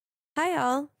Hi,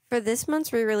 all. For this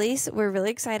month's re-release, we're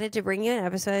really excited to bring you an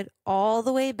episode all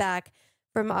the way back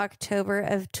from October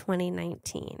of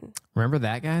 2019. Remember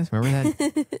that, guys? Remember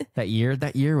that that year?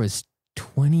 That year was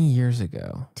 20 years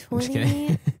ago.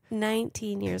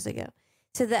 19 years ago.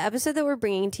 So the episode that we're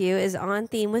bringing to you is on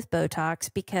theme with Botox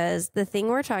because the thing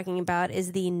we're talking about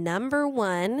is the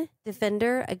 #1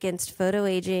 defender against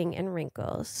photoaging and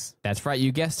wrinkles. That's right.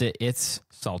 You guessed it. It's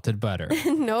salted butter.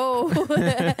 No,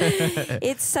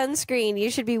 it's sunscreen. You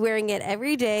should be wearing it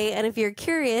every day. And if you're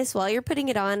curious, while you're putting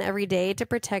it on every day to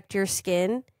protect your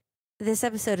skin, this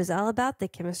episode is all about the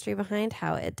chemistry behind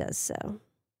how it does so.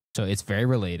 So it's very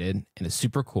related and it's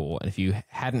super cool. And if you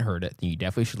hadn't heard it, then you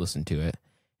definitely should listen to it.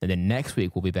 And then next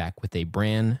week, we'll be back with a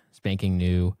brand spanking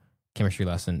new chemistry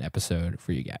lesson episode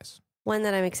for you guys. One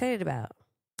that I'm excited about.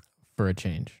 For a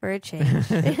change. For a change.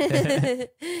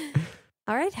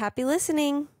 All right. Happy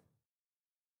listening.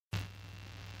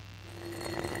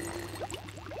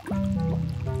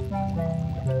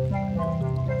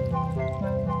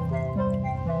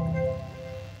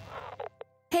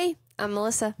 Hey, I'm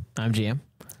Melissa. I'm GM.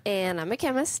 And I'm a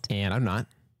chemist. And I'm not.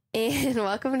 And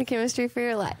welcome to Chemistry for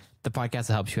Your Life. The podcast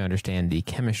that helps you understand the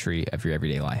chemistry of your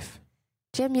everyday life.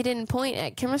 Jim, you didn't point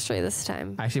at chemistry this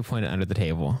time. I actually pointed under the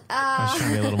table. I was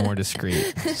trying to be a little more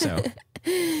discreet. So,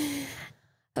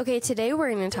 okay, today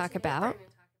we're going to talk about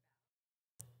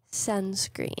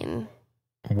sunscreen.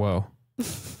 Whoa.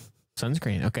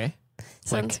 Sunscreen, okay.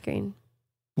 Sunscreen.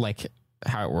 Like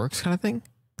how it works kind of thing?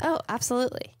 Oh,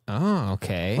 absolutely. Oh,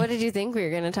 okay. What did you think we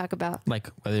were going to talk about? Like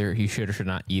whether you should or should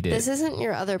not eat it. This isn't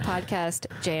your other podcast,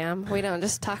 Jam. We don't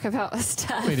just talk about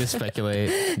stuff. We just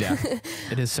speculate. Yeah.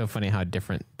 It is so funny how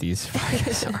different these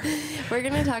podcasts are. We're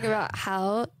going to talk about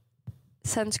how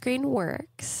sunscreen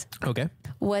works. Okay.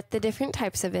 What the different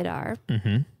types of it are.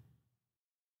 Mm-hmm.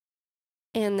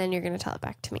 And then you're going to tell it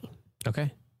back to me.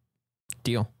 Okay.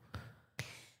 Deal.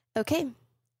 Okay.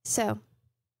 So,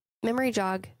 memory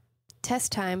jog.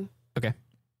 Test time. Okay.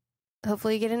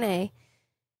 Hopefully you get an A.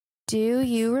 Do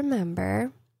you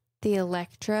remember the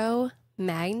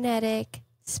electromagnetic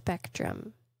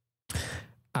spectrum?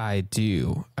 I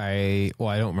do. I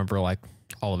don't remember like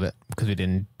all of it because we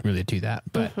didn't really do that.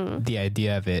 But the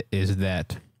idea of it is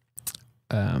that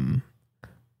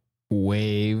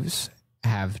waves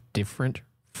have different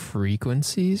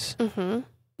frequencies,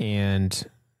 and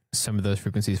some of those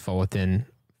frequencies fall within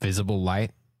visible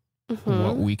light.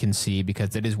 What we can see,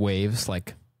 because it is waves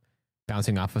like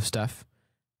bouncing off of stuff,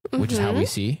 which is how we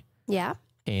see. Yeah.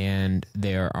 And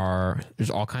there's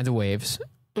all kinds of waves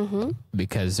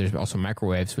because there's also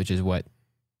microwaves, which is what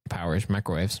powers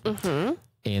microwaves.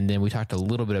 And then we talked a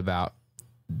little bit about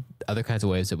other kinds of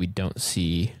waves that we don't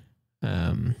see,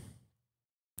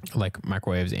 like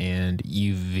microwaves and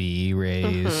UV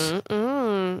rays.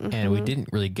 And we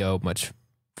didn't really go much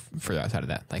further outside of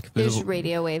that. Like there's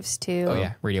radio waves too. Oh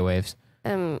yeah, radio waves.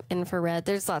 Infrared.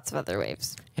 There's lots of other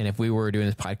waves. And if we were doing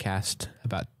this podcast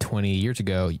about 20 years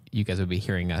ago, you guys would be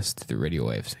hearing us through radio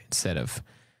waves instead of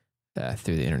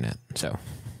through the internet. So.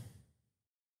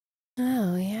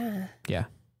 Oh yeah. Yeah.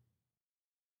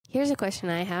 Here's a question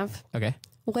I have. Okay.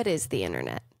 What is the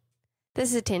internet? This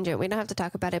is a tangent. We don't have to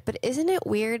talk about it, but isn't it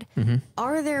weird?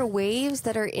 Are there waves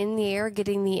that are in the air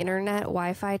getting the internet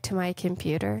Wi-Fi to my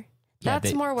computer?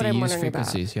 That's more what I'm wondering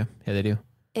about. Yeah, they do.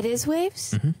 It is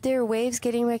waves? There are waves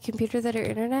getting my computer that are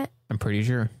internet? I'm pretty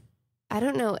sure. I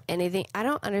don't know anything. I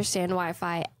don't understand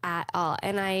Wi-Fi at all.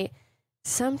 And I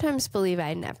sometimes believe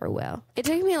I never will. It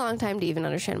took me a long time to even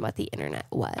understand what the internet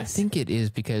was. I think it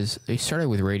is because they started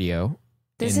with radio.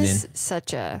 This is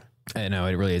such a... I know,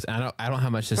 it really is. I don't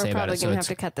have much to say about it. We're probably going to have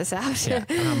to cut this out. Yeah,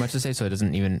 I don't have much to say, so it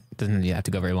doesn't have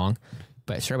to go very long.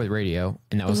 But it started with radio,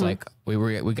 and that was like, we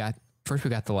got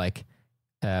the like,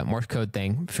 Morse code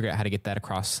thing, figure out how to get that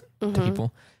across to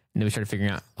people. And then we started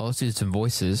figuring out, let's do some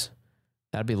voices.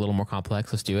 That'd be a little more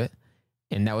complex. Let's do it.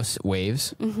 And that was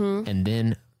waves. And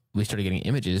then we started getting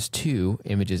images too,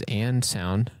 images and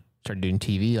sound, started doing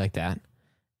TV like that.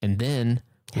 And then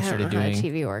we started doing... I don't know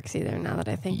how TV works either now that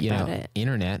I think about it.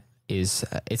 Internet is,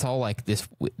 it's all like this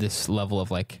level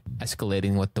of like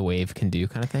escalating what the wave can do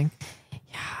kind of thing.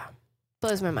 Yeah.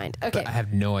 Blows my mind. Okay. But I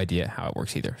have no idea how it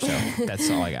works either. So that's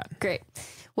all I got. Great.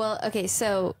 Well, okay.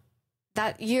 So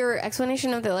that your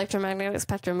explanation of the electromagnetic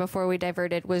spectrum before we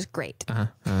diverted was great.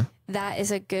 That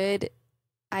is a good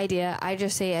idea. I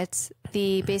just say it's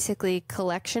the basically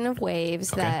collection of waves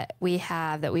that we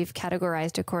have that we've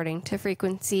categorized according to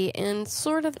frequency and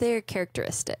sort of their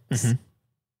characteristics.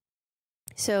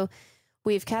 So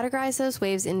we've categorized those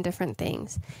waves in different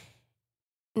things.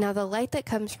 Now, the light that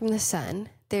comes from the sun,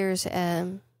 there's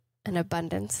an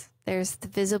abundance there's the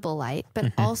visible light,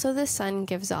 but also the sun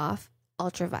gives off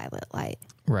ultraviolet light.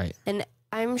 Right. And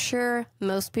I'm sure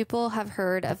most people have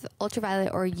heard of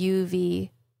ultraviolet or UV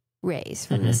rays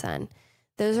from the sun.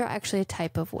 Those are actually a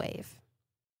type of wave.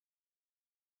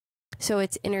 So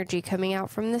it's energy coming out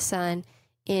from the sun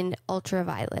in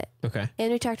ultraviolet. Okay.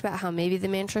 And we talked about how maybe the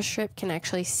mantra strip can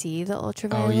actually see the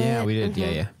ultraviolet. Oh, yeah, we did.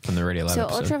 Yeah. From the Radio Lab So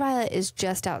episode. ultraviolet is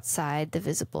just outside the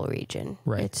visible region.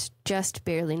 Right. It's just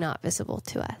barely not visible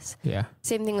to us. Yeah.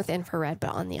 Same thing with infrared,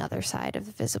 but on the other side of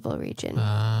the visible region.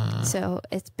 So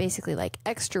it's basically like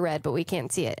extra red, but we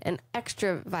can't see it, and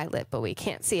extra violet, but we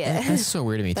can't see it. That's so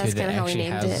weird to me, too. That's that kinda how we actually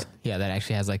named has, it. Yeah, that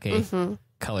actually has like a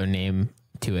color name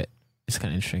to it. It's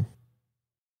kind of interesting.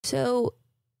 So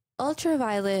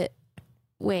ultraviolet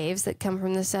waves that come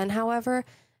from the sun, however,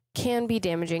 can be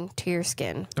damaging to your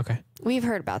skin. Okay. We've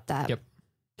heard about that. Yep.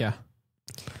 Yeah.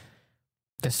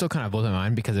 That still kind of blows my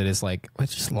mind because it is like, well,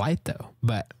 it's just light though.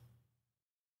 But,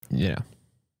 you know.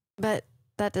 But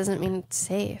that doesn't mean it's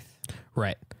safe.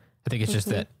 Right. I think it's just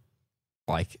that,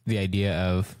 like, the idea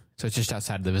of, so it's just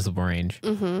outside the visible range.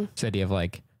 It's the idea of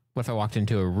like, what if I walked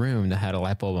into a room that had a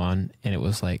light bulb on and it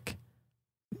was like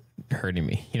hurting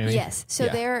me? You know what I mean? Yes. So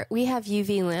there we have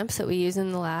UV lamps that we use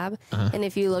in the lab. And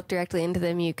if you look directly into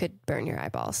them, you could burn your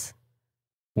eyeballs.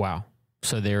 Wow.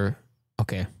 So they're,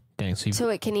 okay. Dang. So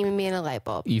it can even be in a light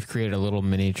bulb. You've created a little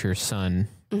miniature sun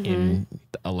in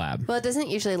a lab. Well, it doesn't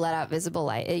usually let out visible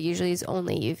light. It usually is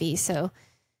only UV. So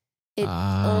it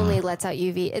only lets out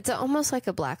UV. It's almost like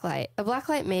a black light. A black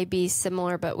light may be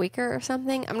similar but weaker or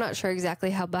something. I'm not sure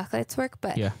exactly how black lights work,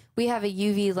 but we have a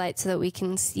UV light so that we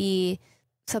can see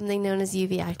something known as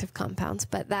UV active compounds.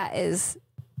 But that is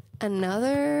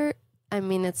another, I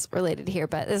mean, it's related here,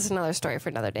 but this is another story for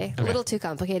another day. A little too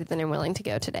complicated than I'm willing to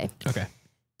go today. Okay.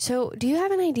 So do you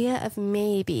have an idea of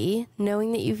maybe,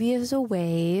 knowing that UV is a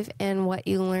wave and what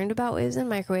you learned about waves and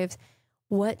microwaves,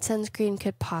 what sunscreen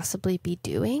could possibly be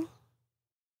doing?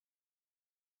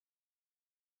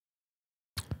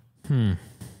 I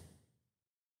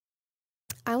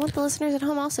want the listeners at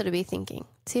home also to be thinking.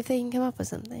 See if they can come up with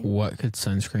something. What could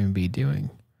sunscreen be doing?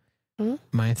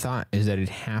 My thought is that it'd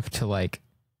have to, like,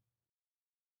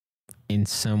 in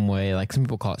some way, like some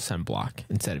people call it sunblock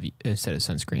instead of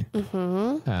sunscreen.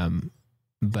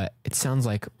 But it sounds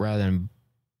like rather than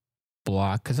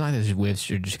block, because not those waves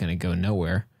are just going to go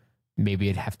nowhere. Maybe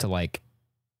it'd have to like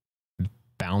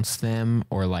bounce them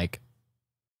or like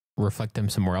reflect them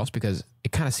somewhere else, because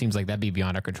it kind of seems like that'd be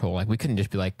beyond our control. Like we couldn't just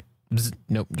be like,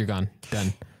 nope, you're gone,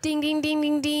 done. Ding, ding, ding,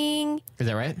 ding, ding. Is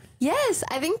that right? Yes,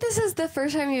 I think this is the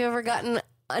first time you've ever gotten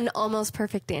an almost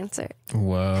perfect answer.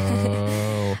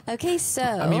 Whoa. Okay, so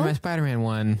I mean, my Spider-Man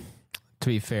one, to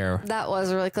be fair, that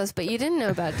was really close, but you didn't know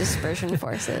about dispersion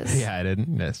forces. Yeah, I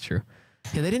didn't. That's true.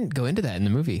 Yeah, they didn't go into that in the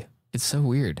movie. It's so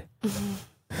weird.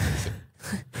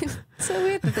 So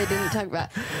weird that they didn't talk about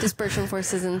dispersion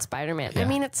forces in Spider-Man. Yeah. I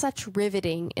mean, it's such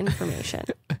riveting information.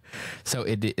 So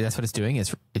that's what it's doing.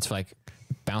 It's like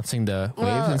bouncing the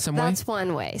waves in some way. That's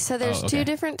one way. So there's okay. two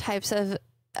different types of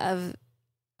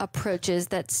approaches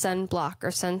that sunblock or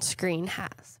sunscreen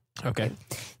has. Okay.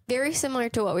 Very similar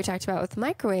to what we talked about with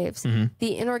microwaves.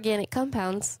 The inorganic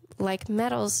compounds, like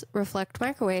metals reflect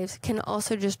microwaves, can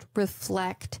also just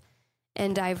reflect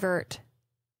and divert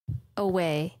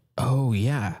away. Oh,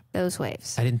 yeah. Those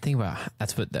waves. I didn't think about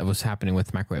that's what that was happening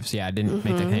with microwaves. Yeah, I didn't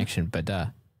make that connection, but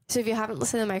So if you haven't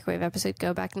listened to the microwave episode,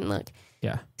 go back and look.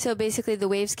 Yeah. So basically the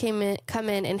waves come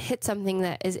in and hit something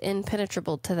that is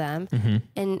impenetrable to them,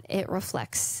 and it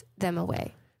reflects them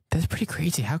away. That's pretty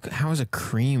crazy. How is a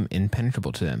cream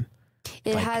impenetrable to them?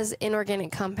 It has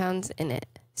inorganic compounds in it.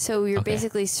 So you're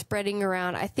basically spreading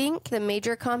around. I think the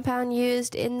major compound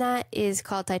used in that is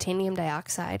called titanium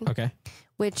dioxide. Okay.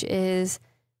 Which is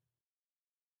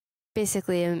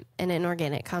basically an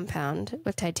inorganic compound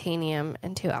with titanium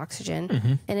and 2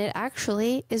 oxygen. And it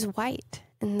actually is white.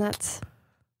 And that's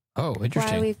interesting.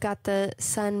 why we've got the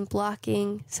sun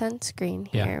blocking sunscreen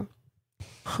here.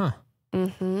 Huh.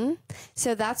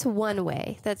 So that's one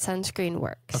way that sunscreen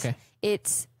works. Okay.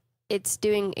 It's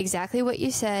doing exactly what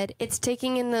you said. It's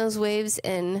taking in those waves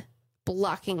and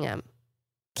blocking them,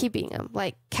 keeping them,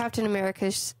 like Captain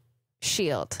America's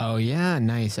shield. Oh, yeah.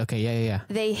 Nice. Okay. Yeah.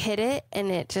 They hit it and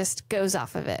it just goes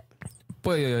off of it.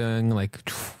 Boing, like.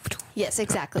 Yes,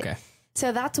 exactly. Okay.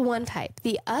 So that's one type.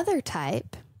 The other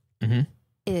type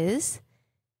is,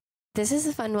 this is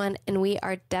a fun one, and we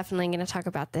are definitely going to talk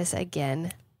about this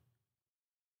again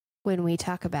when we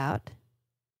talk about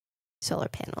solar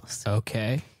panels.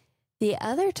 Okay. The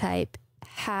other type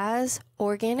has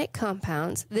organic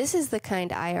compounds. This is the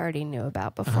kind I already knew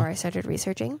about before I started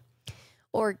researching.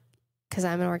 Or because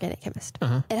I'm an organic chemist.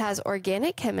 Uh-huh. It has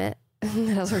organic chemist.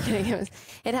 It has organic chemist.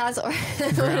 It has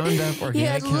ground up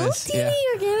organic little chemist. teeny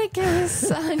organic chemists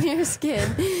on your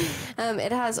skin.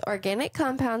 It has organic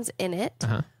compounds in it,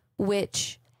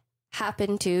 which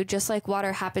happen to, just like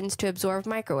water happens to absorb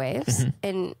microwaves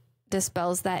and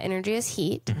dispels that energy as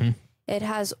heat. It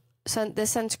has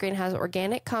this sunscreen has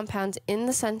organic compounds in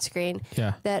the sunscreen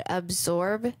that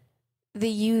absorb the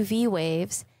UV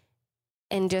waves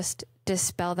and just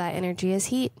dispel that energy as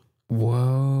heat.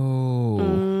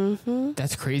 Whoa.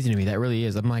 That's crazy to me. That really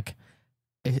is. I'm like,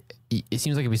 it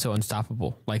seems like it'd be so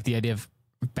unstoppable. Like the idea of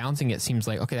bouncing it seems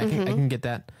like, okay, I can get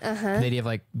that. The idea of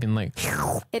like being like,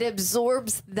 it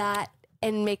absorbs that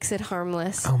and makes it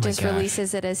harmless. Oh my just gosh.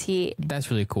 releases it as heat. That's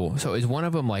really cool. So is one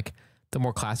of them like the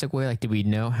more classic way? Like, did we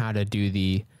know how to do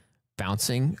the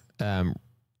bouncing,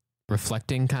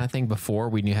 reflecting kind of thing before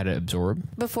we knew how to absorb?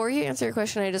 Before you answer your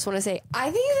question, I just want to say,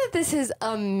 I think that this is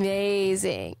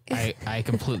amazing. I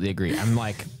completely agree. I'm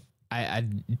like, I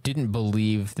didn't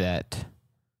believe that.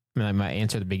 I mean, like my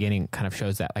answer at the beginning kind of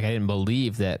shows that. Like, I didn't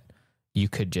believe that you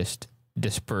could just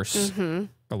disperse or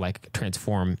like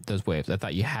transform those waves. I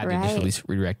thought you had to just at least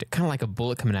redirect it. Kind of like a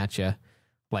bullet coming at you.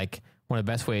 Like one of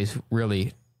the best ways,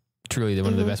 really, truly,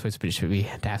 one of the best ways should be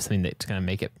to have something that's going to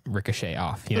make it ricochet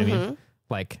off. You know what I mean?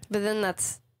 Like, but then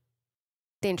that's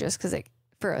dangerous because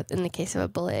in the case of a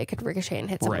bullet, it could ricochet and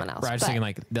hit someone else. Right. I was thinking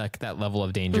like that level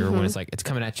of danger when it's like it's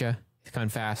coming at you, it's coming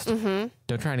fast. Don't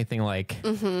try anything like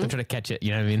don't try to catch it.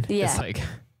 You know what I mean? Yeah. It's like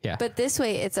But this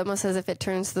way, it's almost as if it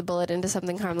turns the bullet into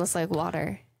something harmless like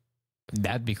water.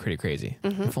 That'd be pretty crazy.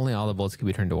 If only all the bullets could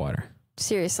be turned to water.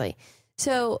 Seriously.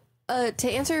 So to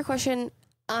answer your question,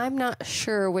 I'm not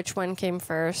sure which one came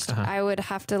first. I would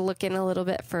have to look in a little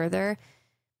bit further,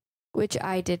 which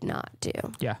I did not do.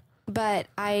 Yeah. But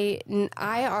I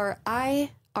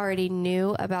already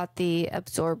knew about the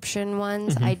absorption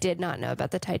ones. I did not know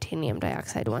about the titanium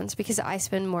dioxide ones because I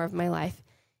spend more of my life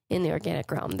in the organic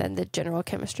realm than the general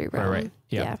chemistry realm. Right.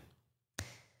 Yeah.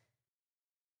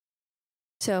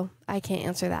 So I can't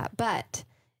answer that. But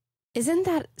isn't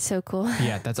that so cool?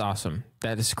 Yeah, that's awesome.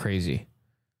 That is crazy.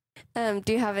 Do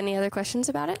you have any other questions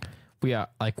about it? Yeah.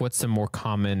 Like, what's the more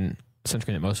common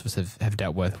sunscreen that most of us have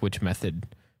dealt with? Which method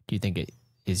do you think it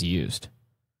is used?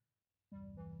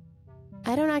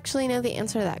 I don't actually know the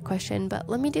answer to that question, but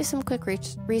let me do some quick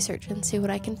research and see what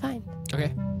I can find.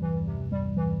 Okay.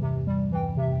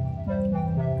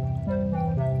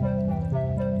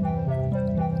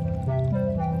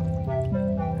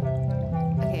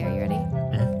 Okay, are you ready?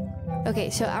 Okay,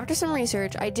 so after some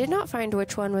research, I did not find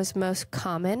which one was most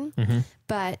common,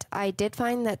 but I did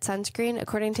find that sunscreen,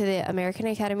 according to the American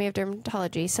Academy of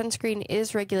Dermatology, sunscreen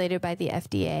is regulated by the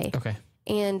FDA. Okay.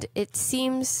 And it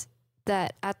seems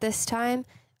that at this time,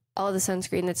 all the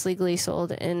sunscreen that's legally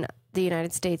sold in the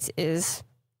United States is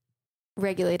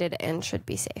regulated and should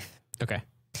be safe. Okay.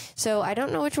 So I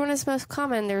don't know which one is most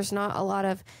common. There's not a lot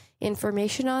of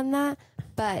information on that,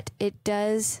 but it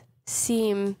does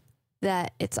seem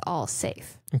that it's all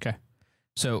safe. Okay.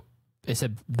 So it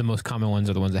said the most common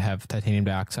ones are the ones that have titanium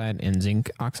dioxide and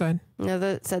zinc oxide? No,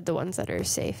 that said the ones that are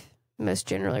safe, most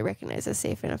generally recognized as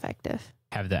safe and effective.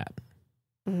 Have that.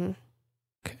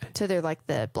 Okay. So they're like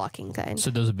the blocking kind.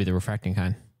 So those would be the refracting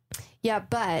kind. Yeah,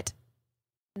 but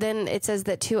then it says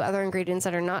that two other ingredients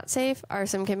that are not safe are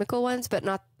some chemical ones, but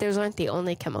those aren't the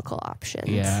only chemical options.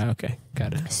 Yeah, okay.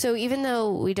 Got it. So even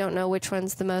though we don't know which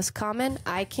one's the most common,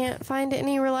 I can't find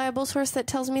any reliable source that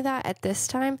tells me that at this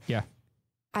time. Yeah.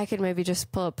 I could maybe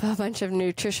just pull up a bunch of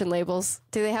nutrition labels.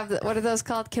 Do they have, what are those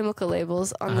called? Chemical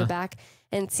labels on the back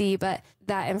and see, but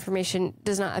that information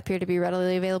does not appear to be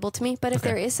readily available to me. But if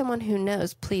there is someone who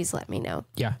knows, please let me know.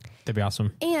 Yeah, that'd be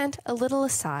awesome. And a little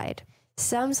aside,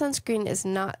 some sunscreen is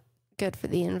not good for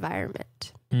the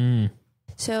environment.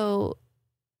 So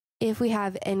if we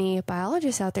have any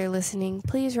biologists out there listening,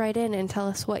 please write in and tell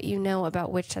us what you know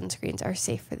about which sunscreens are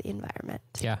safe for the environment.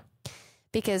 Yeah.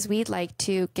 Because we'd like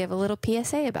to give a little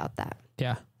PSA about that.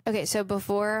 Yeah. Okay, so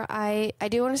before I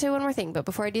do want to say one more thing, but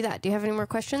before I do that, do you have any more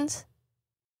questions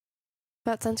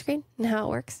about sunscreen and how it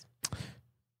works?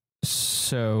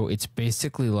 So it's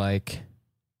basically like,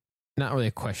 not really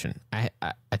a question. I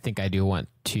think I do want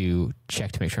to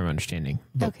check to make sure I'm understanding,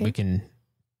 but we can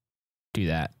do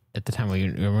that at the time when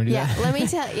you want to do that.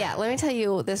 let me tell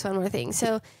you this one more thing.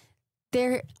 So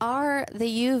the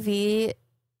UV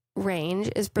range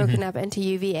is broken up into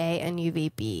UVA and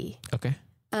UVB. Okay.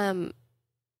 The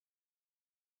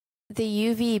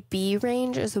UVB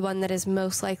range is the one that is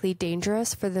most likely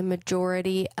dangerous for the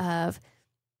majority of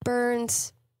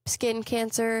burns, skin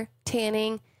cancer,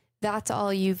 tanning. That's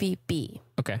all UVB.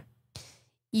 Okay.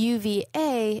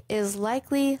 UVA is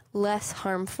likely less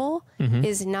harmful,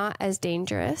 is not as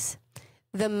dangerous.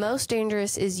 The most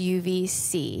dangerous is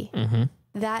UVC.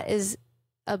 That is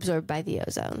absorbed by the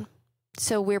ozone.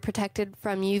 So we're protected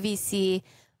from UVC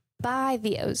by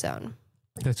the ozone.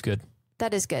 That's good.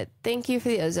 That is good. Thank you for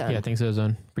the ozone. Yeah, thanks,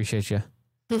 ozone. Appreciate you.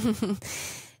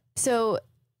 So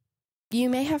you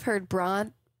may have heard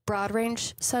broad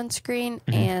range sunscreen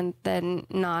and then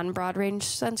non-broad range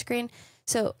sunscreen.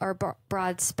 So our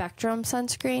broad spectrum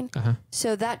sunscreen.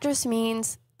 So that just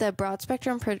means the broad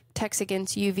spectrum protects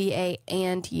against UVA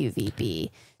and UVB.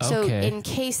 So in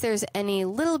case there's any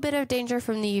little bit of danger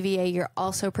from the UVA, you're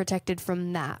also protected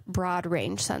from that broad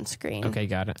range sunscreen. Okay,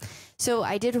 got it. So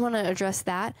I did want to address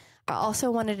that. I also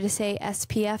wanted to say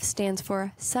SPF stands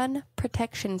for sun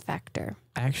protection factor.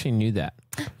 I actually knew that.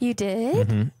 You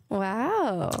did?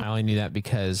 Wow. I only knew that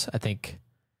because I think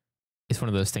it's one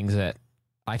of those things that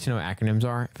I like to know what acronyms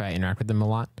are if I interact with them a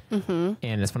lot. And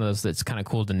it's one of those that's kind of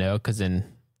cool to know because then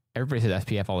everybody says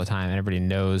SPF all the time and everybody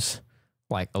knows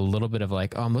like a little bit of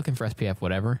like, oh, I'm looking for SPF,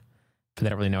 whatever. But they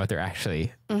don't really know what they're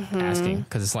actually asking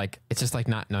because it's just like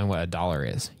not knowing what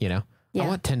 $1 is, you know? Yeah. I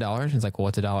want $10. And it's like, well,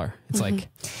 what's $1? It's like,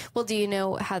 well, do you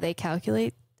know how they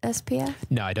calculate SPF?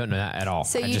 No, I don't know that at all.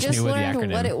 So I you just knew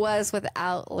learned what it was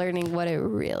without learning what it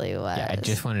really was. Yeah, I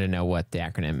just wanted to know what the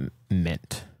acronym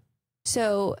meant.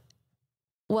 So,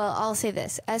 well, I'll say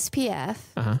this.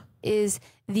 SPF is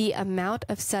the amount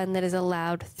of sun that is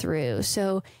allowed through.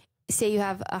 So say you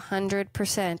have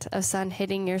 100% of sun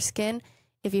hitting your skin.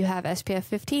 If you have SPF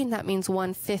 15, that means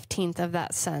 1/15 of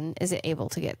that sun is able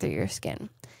to get through your skin.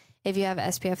 If you have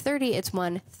SPF 30, it's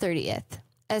 1/30th.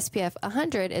 SPF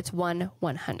 100, it's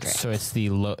 1/100th. So it's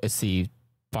the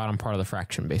bottom part of the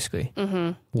fraction, basically.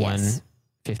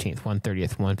 1/15th,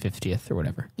 1/30th, 1/50th, or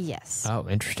whatever. Yes. Oh,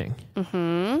 interesting.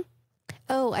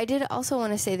 Oh, I did also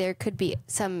want to say there could be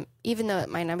some, even though it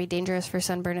might not be dangerous for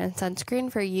sunburn and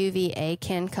sunscreen, for UVA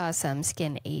can cause some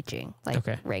skin aging, like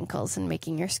wrinkles and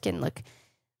making your skin look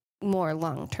more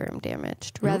long-term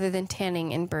damaged rather than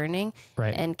tanning and burning.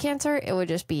 Right. And cancer, it would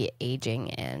just be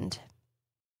aging and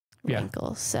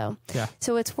wrinkles. So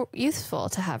it's useful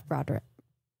to have broad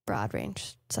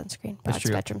range sunscreen, broad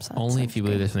spectrum sunscreen. Only if you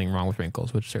believe there's something wrong with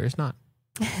wrinkles, which there is not.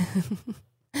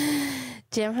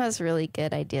 Jim has really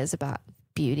good ideas about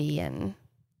beauty and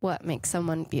what makes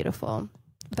someone beautiful,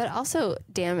 but also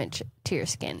damage to your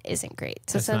skin isn't great.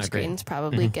 So sunscreen's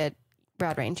probably good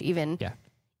broad range, even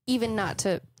not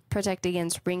to protect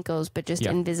against wrinkles, but just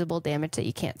invisible damage that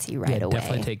you can't see right away.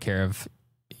 Definitely take care of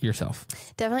yourself.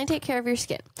 Definitely take care of your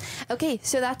skin. Okay,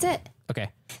 so that's it. Okay.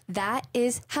 That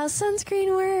is how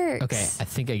sunscreen works. Okay, I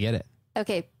think I get it.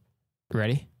 Okay.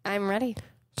 Ready? I'm ready.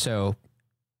 So,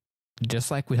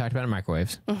 just like we talked about in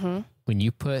microwaves, when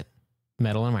you put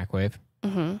metal in a microwave,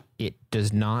 it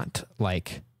does not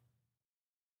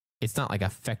it's not like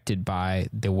affected by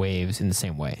the waves in the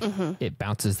same way. It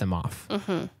bounces them off.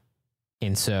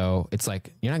 And so it's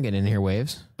like, you're not getting in here,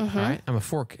 waves. All right, I'm a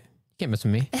fork. You can't mess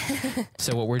with me.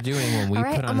 So what we're doing when we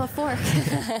put on... I'm a fork.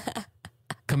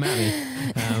 Come at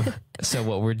me. So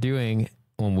what we're doing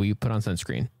when we put on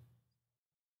sunscreen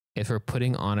is we're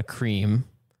putting on a cream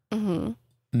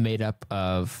made up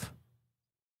of,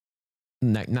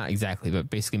 not exactly, but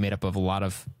basically made up of a lot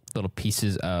of little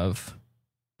pieces of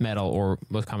metal, or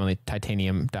most commonly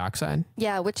titanium dioxide.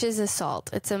 Yeah, which is a salt.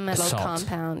 It's a metal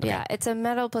compound. Okay. Yeah, it's a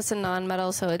metal plus a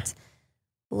non-metal, so it's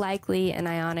likely an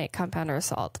ionic compound or a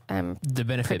salt. The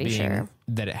benefit being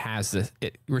that it has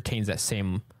it retains that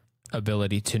same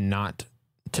ability to not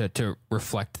to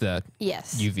reflect the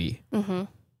UV,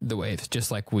 the waves, just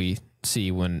like we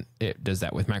see when it does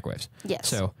that with microwaves. Yes.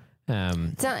 So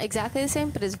it's not exactly the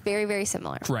same, but it's very, very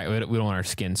similar. Right. We don't want our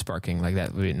skin sparking like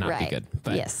that. Would not be good.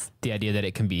 But the idea that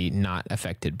it can be not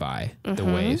affected by the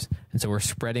waves. And so we're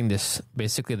spreading this,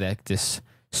 basically this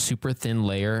super thin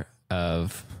layer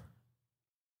of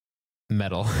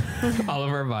metal all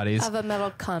over our bodies. Of a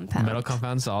metal compound. Metal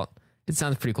compound salt. It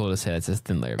sounds pretty cool to say it's a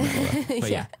thin layer of metal.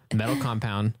 Though. But metal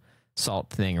compound salt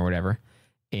thing or whatever.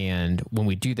 And when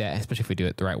we do that, especially if we do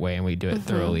it the right way and we do it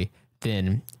thoroughly,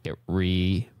 then it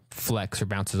reflects or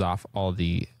bounces off all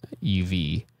the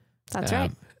UV. That's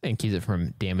right. And keeps it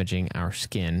from damaging our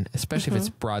skin, especially if it's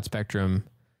broad spectrum,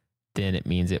 then it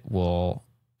means it will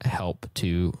help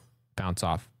to bounce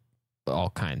off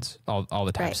all kinds, all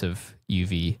the types of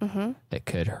UV that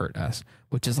could hurt us,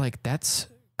 which is like, that's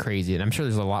crazy. And I'm sure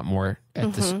there's a lot more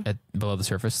at this below the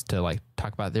surface to like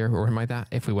talk about there or something like that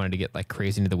if we wanted to get like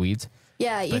crazy into the weeds.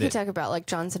 Yeah, you could talk about like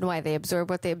Johnson, why they absorb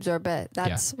what they absorb, but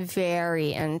that's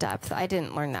very in depth. I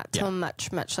didn't learn that till much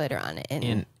later on.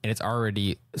 And it's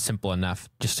already simple enough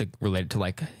just to relate it to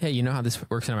like, hey, you know how this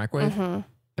works in a microwave?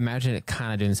 Imagine it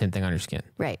kind of doing the same thing on your skin.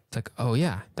 Right. It's like, oh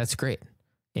yeah, that's great.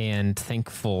 And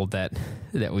thankful that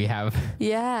we have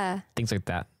things like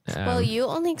that. Well, you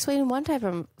only explained one type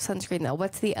of sunscreen though.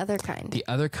 What's the other kind? The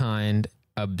other kind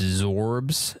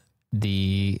absorbs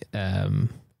the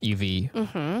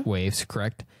UV waves,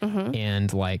 correct?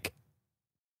 And like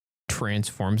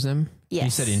transforms them. Yes. You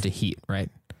said into heat, right?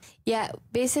 Yeah.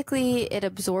 Basically, it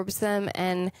absorbs them,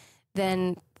 and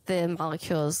then the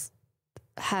molecules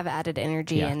have added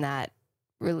energy, and that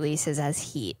releases as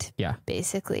heat. Yeah.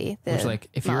 Basically, the like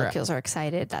if molecules are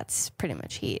excited, that's pretty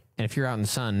much heat. And if you're out in the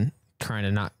sun trying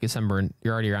to not get sunburned,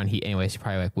 you're already around heat anyways. You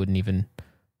probably like wouldn't even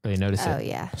really notice it. Oh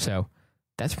yeah. So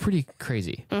that's pretty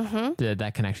crazy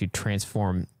that can actually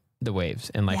transform the waves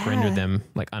and like render them,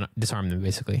 like disarm them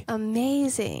basically.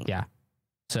 Amazing. Yeah.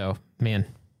 So man,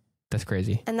 that's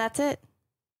crazy. And that's it.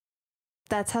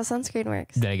 That's how sunscreen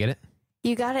works. Did I get it?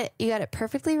 You got it. You got it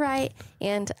perfectly right.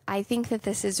 And I think that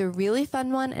this is a really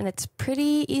fun one, and it's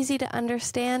pretty easy to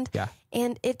understand. Yeah.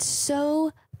 And it's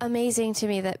so amazing to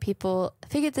me that people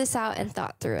figured this out and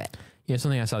thought through it. You know,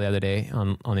 something I saw the other day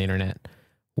on the internet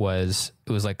was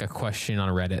like a question on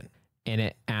Reddit, and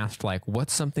it asked like,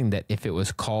 what's something that if it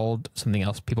was called something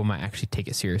else, people might actually take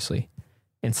it seriously?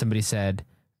 And somebody said,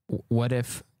 what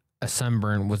if a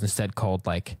sunburn was instead called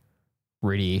like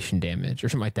radiation damage or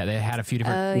something like that? They had a few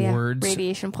different words.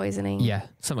 Radiation poisoning. Yeah,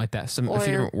 something like that. A few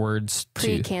different words.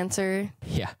 Pre-cancer.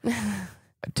 Yeah.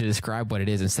 To describe what it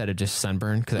is instead of just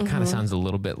sunburn, because it kind of sounds a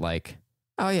little bit like,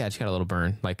 oh yeah, I just got a little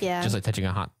burn, like just like touching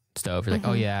a hot stove. You're like,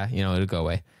 oh yeah, you know, it'll go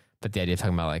away. But the idea of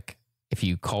talking about like if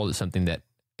you called it something that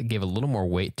gave a little more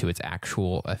weight to its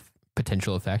actual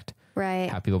potential effect, right?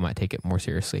 How people might take it more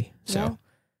seriously. So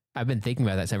I've been thinking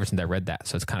about that ever since I read that.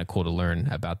 So it's kind of cool to learn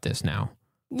about this now.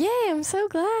 Yay, I'm so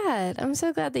glad. I'm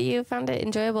so glad that you found it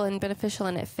enjoyable and beneficial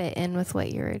and it fit in with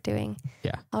what you were doing.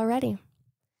 Yeah. Already.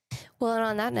 Well, and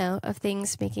on that note of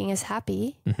things making us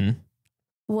happy,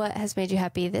 what has made you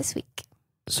happy this week?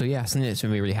 So yeah, something that's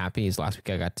made me really happy is last week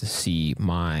I got to see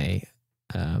my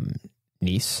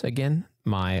niece again,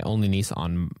 my only niece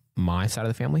on my side of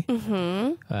the family,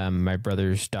 my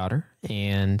brother's daughter,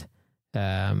 and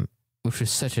which was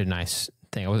such a nice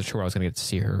thing. I wasn't sure I was going to get to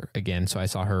see her again, so I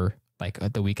saw her like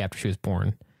the week after she was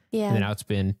born. Yeah. And then now it's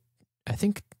been, I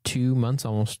think, 2 months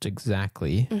almost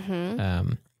exactly.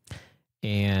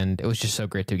 And it was just so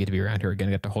great to get to be around her again.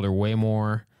 I got to hold her way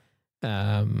more.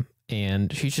 And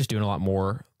she's just doing a lot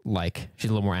more, like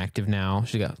she's a little more active now.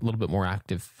 She's got a little bit more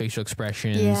active facial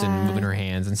expressions and moving her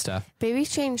hands and stuff. Babies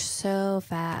change so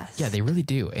fast. Yeah, they really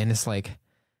do. And it's like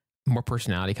more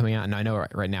personality coming out. And I know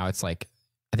right now it's like,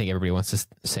 I think everybody wants to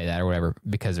say that or whatever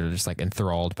because they're just like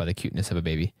enthralled by the cuteness of a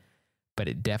baby. But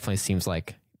it definitely seems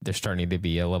like there's starting to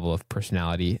be a level of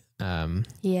personality showing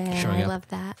up. I love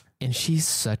that. And she's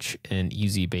such an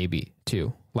easy baby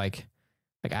too. Like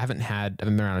I haven't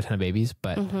been around a ton of babies,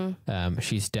 but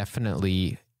she's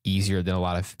definitely easier than a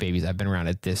lot of babies I've been around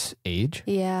at this age.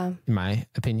 Yeah. In my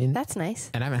opinion. That's nice.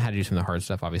 And I haven't had to do some of the hard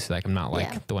stuff, obviously. Like I'm not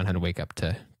like the one who had to wake up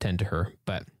to tend to her,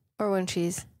 but. Or when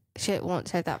she won't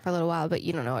say that for a little while, but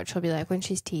you don't know what she'll be like when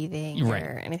she's teething or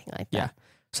anything like that. Yeah.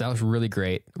 So that was really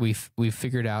great. We've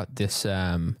figured out this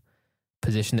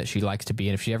position that she likes to be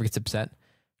in. If she ever gets upset,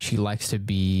 she likes to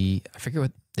be, I forget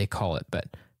what they call it, but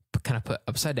kind of put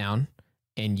upside down,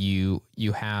 and you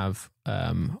have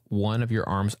one of your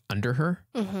arms under her,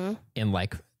 and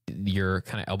like your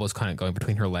kind of elbows kind of going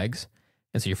between her legs,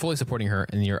 and so you're fully supporting her,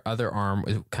 and your other arm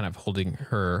is kind of holding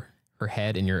her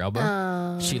head and your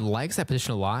elbow. She likes that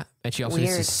position a lot, and she also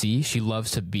gets to see. She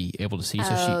loves to be able to see,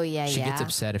 so she gets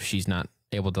upset if she's not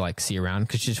able to like see around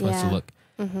because she just wants to look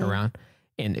around.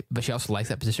 But she also likes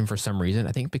that position for some reason.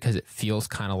 I think because it feels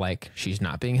kind of like she's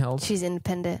not being held. She's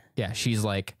independent. Yeah, she's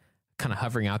like kind of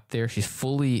hovering out there. She's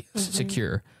fully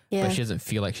secure, but she doesn't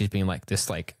feel like she's being like this.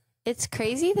 Like it's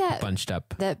crazy that bunched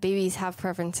up that babies have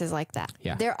preferences like that.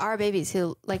 Yeah, there are babies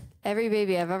who like every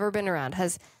baby I've ever been around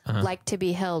has liked to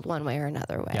be held one way or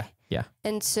another way. Yeah, yeah.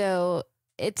 And so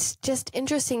it's just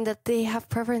interesting that they have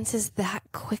preferences that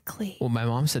quickly. Well, my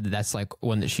mom said that that's like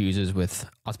one that she uses with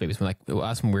us babies, when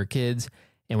us when we were kids.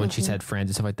 And when she's had friends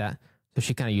and stuff like that, so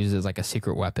she kind of uses it as like a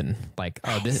secret weapon. Like,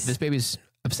 oh, this baby's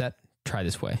upset. Try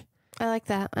this way. I like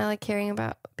that. I like caring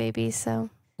about babies. So,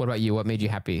 what about you? What made you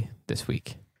happy this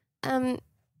week?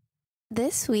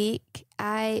 This week,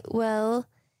 I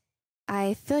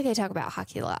I feel like I talk about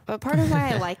hockey a lot, but part of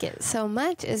why I like it so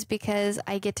much is because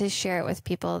I get to share it with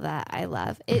people that I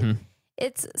love.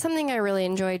 It's something I really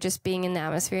enjoy, just being in the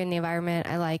atmosphere and the environment.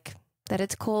 I like that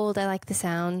it's cold. I like the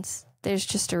sounds. There's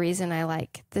just a reason I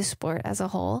like the sport as a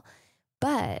whole.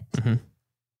 But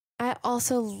I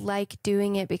also like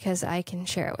doing it because I can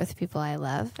share it with people I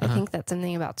love. I think that's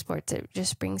something about sports. It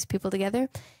just brings people together.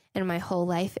 And my whole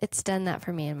life, it's done that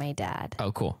for me and my dad.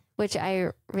 Oh, cool. Which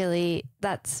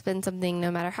that's been something,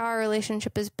 no matter how our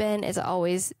relationship has been, it's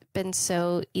always been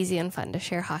so easy and fun to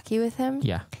share hockey with him.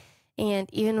 Yeah. And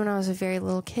even when I was a very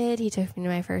little kid, he took me to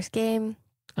my first game.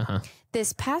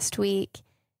 This past week,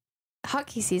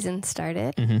 hockey season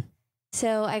started.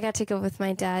 So I got to go with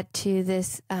my dad to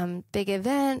this big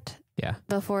event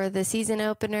before the season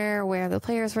opener where the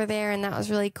players were there, and that was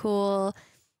really cool.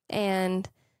 And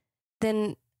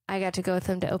then I got to go with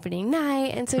him to opening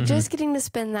night. And so just getting to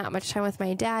spend that much time with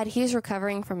my dad, he's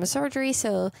recovering from a surgery,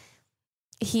 so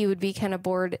he would be kind of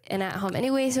bored and at home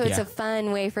anyway. So it's a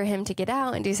fun way for him to get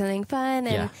out and do something fun.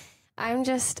 And I'm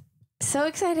just so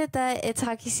excited that it's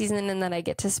hockey season and that I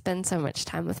get to spend so much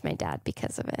time with my dad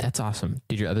because of it. That's awesome.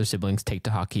 Did your other siblings take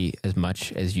to hockey as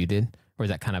much as you did? Or is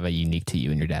that kind of a unique to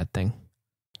you and your dad thing?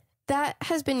 That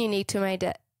has been unique to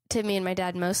me and my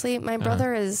dad mostly. My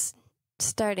brother is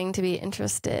starting to be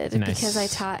interested because I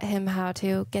taught him how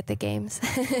to get the games.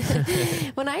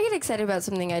 When I get excited about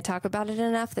something, I talk about it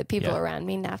enough that people around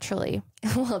me naturally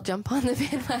will jump on the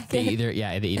bandwagon. They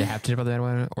either have to jump on the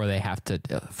bandwagon or they have to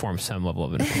form some level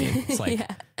of an opinion. It's like,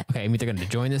 okay, I'm either going to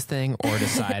join this thing or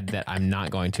decide that I'm not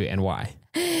going to, and why.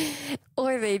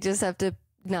 Or they just have to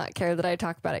not care that I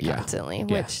talk about it constantly,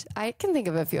 which I can think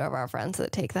of a few of our friends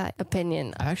that take that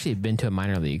opinion. I've actually been to a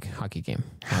minor league hockey game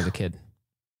when I was a kid.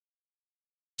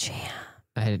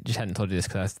 I just hadn't told you this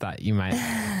because I thought you might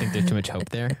think there's too much hope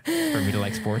there for me to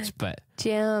like sports, but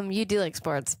Jim, you do like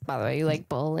sports, by the way. You like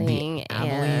bowling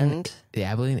the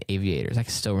Abilene Aviators. I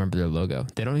can still remember their logo.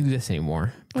 They don't exist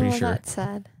anymore. Pretty sure. That's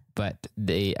sad. But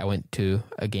I went to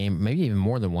a game, maybe even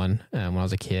more than one, when I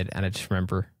was a kid, and I just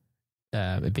remember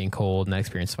it being cold and that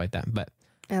experience like that. But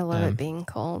I love it being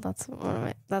cold. That's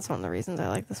one of the reasons I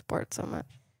like the sport so much.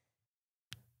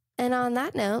 And on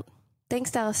that note,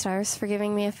 thanks, Dallas Stars, for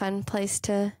giving me a fun place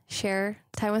to share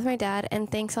time with my dad. And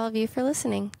thanks all of you for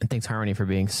listening. And thanks, Harmony, for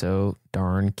being so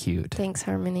darn cute. Thanks,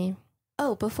 Harmony.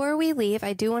 Oh, before we leave,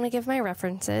 I do want to give my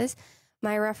references.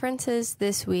 My references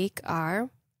this week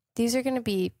these are going to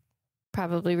be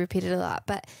probably repeated a lot,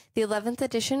 but the 11th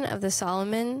edition of the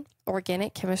Solomon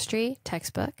Organic Chemistry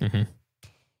textbook,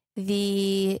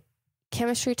 the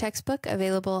chemistry textbook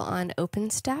available on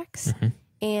OpenStax,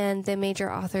 and the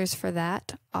major authors for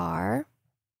that are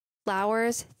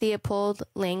Flowers, Theopold,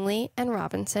 Langley, and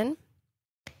Robinson.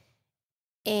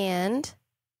 And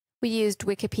we used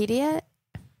Wikipedia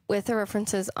with the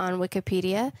references on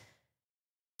Wikipedia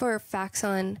for facts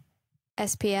on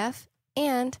SPF,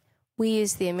 and we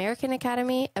used the American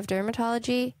Academy of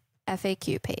Dermatology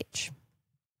FAQ page.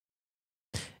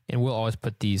 And we'll always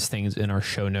put these things in our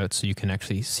show notes so you can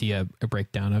actually see a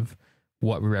breakdown of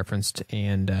what we referenced,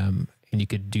 and you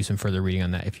could do some further reading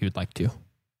on that if you would like to.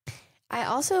 I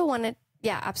also want to,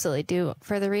 absolutely do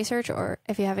further research, or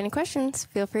if you have any questions,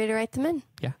 feel free to write them in.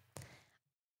 Yeah.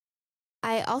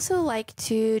 I also like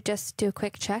to just do a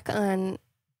quick check on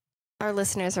our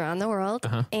listeners around the world,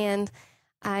 and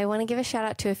I want to give a shout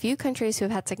out to a few countries who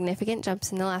have had significant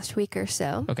jumps in the last week or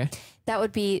so. Okay. That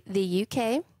would be the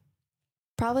UK,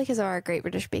 probably because of our Great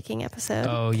British Baking episode.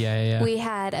 Oh, yeah. We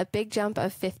had a big jump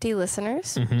of 50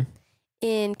 listeners.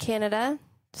 In Canada,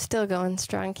 still going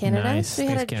strong, Canada. Nice. We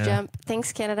had Thanks, jump,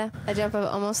 thanks Canada, a jump of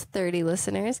almost 30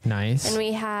 listeners. Nice. And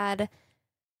we had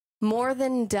more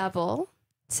than double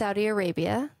Saudi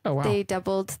Arabia. Oh, wow. They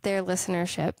doubled their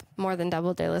listenership, more than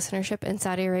doubled their listenership in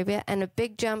Saudi Arabia, and a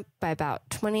big jump by about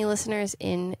 20 listeners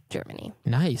in Germany.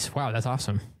 Nice. Wow, that's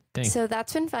awesome. Thanks. So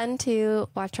that's been fun to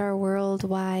watch our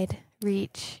worldwide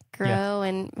reach grow,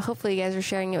 and hopefully you guys are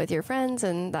sharing it with your friends,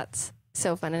 and that's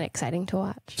so fun and exciting to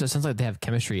watch. So it sounds like they have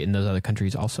chemistry in those other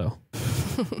countries also.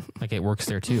 Like it works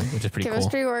there too, which is pretty cool.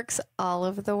 Chemistry works all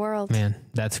over the world. Man,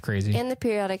 that's crazy. And the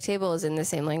periodic table is in the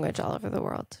same language all over the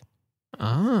world.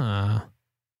 Ah.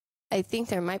 I think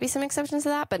there might be some exceptions to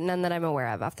that, but none that I'm aware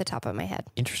of off the top of my head.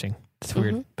 Interesting. It's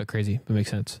weird, but crazy. It makes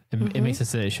sense. It makes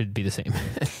sense that it should be the same.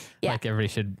 Like everybody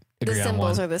should agree on one. The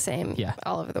symbols are the same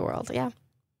all over the world. Yeah.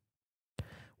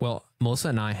 Well, Melissa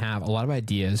and I have a lot of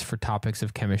ideas for topics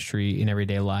of chemistry in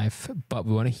everyday life, but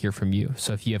we want to hear from you.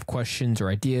 So if you have questions or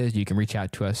ideas, you can reach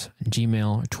out to us on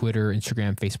Gmail, Twitter,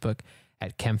 Instagram, Facebook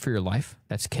at Chem for Your Life.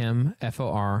 That's Chem,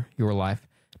 FOR, Your Life,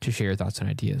 to share your thoughts and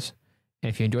ideas. And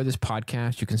if you enjoyed this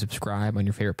podcast, you can subscribe on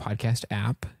your favorite podcast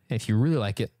app. And if you really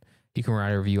like it, you can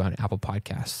write a review on Apple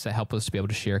Podcasts that help us to be able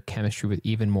to share chemistry with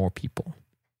even more people.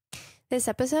 This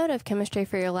episode of Chemistry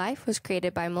for Your Life was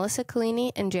created by Melissa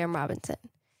Collini and Jam Robinson.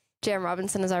 Jam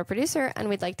Robinson is our producer, and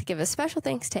we'd like to give a special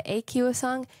thanks to A.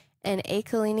 Kiwasong and A.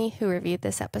 Collini, who reviewed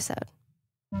this episode.